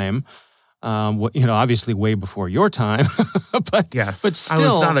time. Obviously way before your time, but yes, but still, I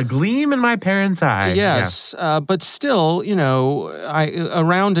was not a gleam in my parents' eye. Yes, but still, I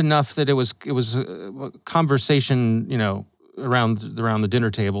around enough that it was a conversation, around the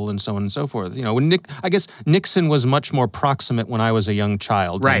dinner table and so on and so forth. I guess Nixon was much more proximate when I was a young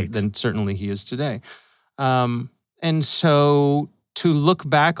child than certainly he is today. And so to look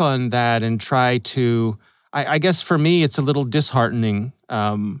back on that and try to, I guess for me, it's a little disheartening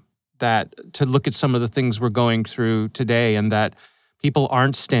that to look at some of the things we're going through today and that people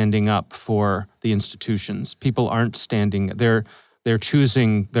aren't standing up for the institutions. People aren't standing, they're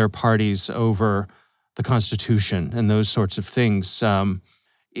choosing their parties over the Constitution and those sorts of things.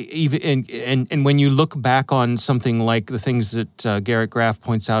 Even and when you look back on something like the things that Garrett Graff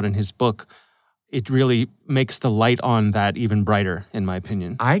points out in his book, it really makes the light on that even brighter, in my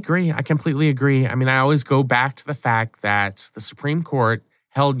opinion. I agree. I completely agree. I mean, I always go back to the fact that the Supreme Court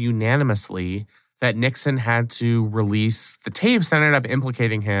held unanimously that Nixon had to release the tapes that ended up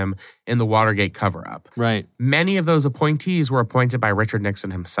implicating him in the Watergate cover-up. Right. Many of those appointees were appointed by Richard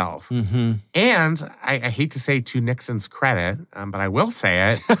Nixon himself. Mm-hmm. And I hate to say to Nixon's credit, but I will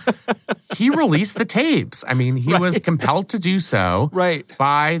say it, he released the tapes. I mean, he was compelled to do so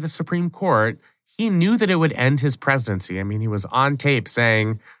by the Supreme Court. He knew that it would end his presidency. I mean, he was on tape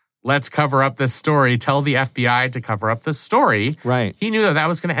saying, let's cover up this story. Tell the FBI to cover up this story. Right. He knew that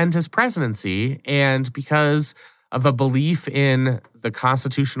was going to end his presidency. And because of a belief in the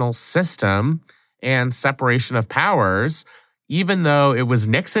constitutional system and separation of powers, even though it was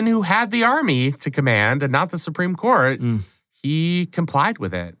Nixon who had the army to command and not the Supreme Court, he complied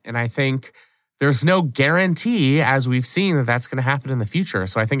with it. And I think there's no guarantee, as we've seen, that that's going to happen in the future.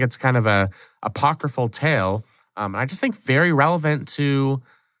 So I think it's kind of a apocryphal tale. I just think very relevant to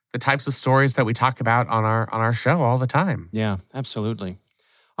the types of stories that we talk about on our show all the time. Yeah, absolutely.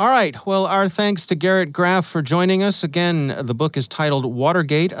 All right. Well, our thanks to Garrett Graff for joining us. Again, the book is titled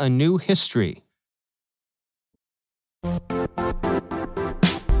Watergate, A New History.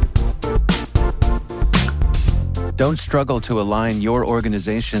 Don't struggle to align your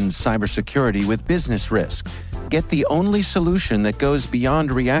organization's cybersecurity with business risk. Get the only solution that goes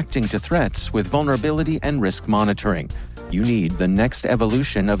beyond reacting to threats with vulnerability and risk monitoring. You need the next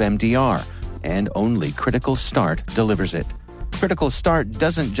evolution of MDR, and only Critical Start delivers it. Critical Start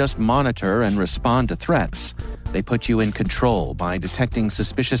doesn't just monitor and respond to threats. They put you in control by detecting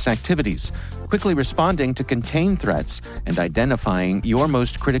suspicious activities, quickly responding to contain threats, and identifying your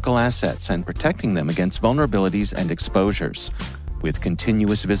most critical assets and protecting them against vulnerabilities and exposures. With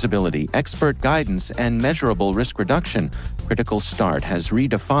continuous visibility, expert guidance, and measurable risk reduction, Critical Start has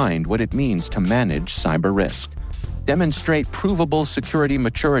redefined what it means to manage cyber risk. Demonstrate provable security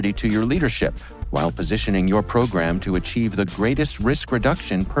maturity to your leadership while positioning your program to achieve the greatest risk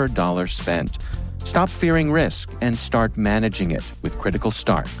reduction per dollar spent. Stop fearing risk and start managing it with Critical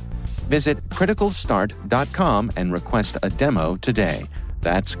Start. Visit criticalstart.com and request a demo today.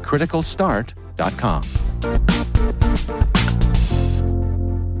 That's criticalstart.com.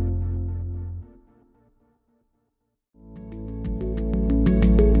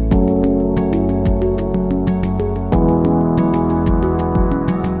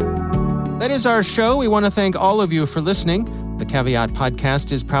 That is our show. We want to thank all of you for listening. The Caveat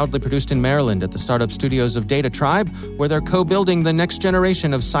podcast is proudly produced in Maryland at the startup studios of Data Tribe, where they're co-building the next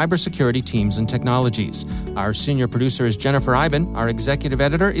generation of cybersecurity teams and technologies. Our senior producer is Jennifer Iben. Our executive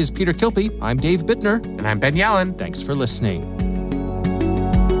editor is Peter Kilpie. I'm Dave Bittner. And I'm Ben Yellen. Thanks for listening.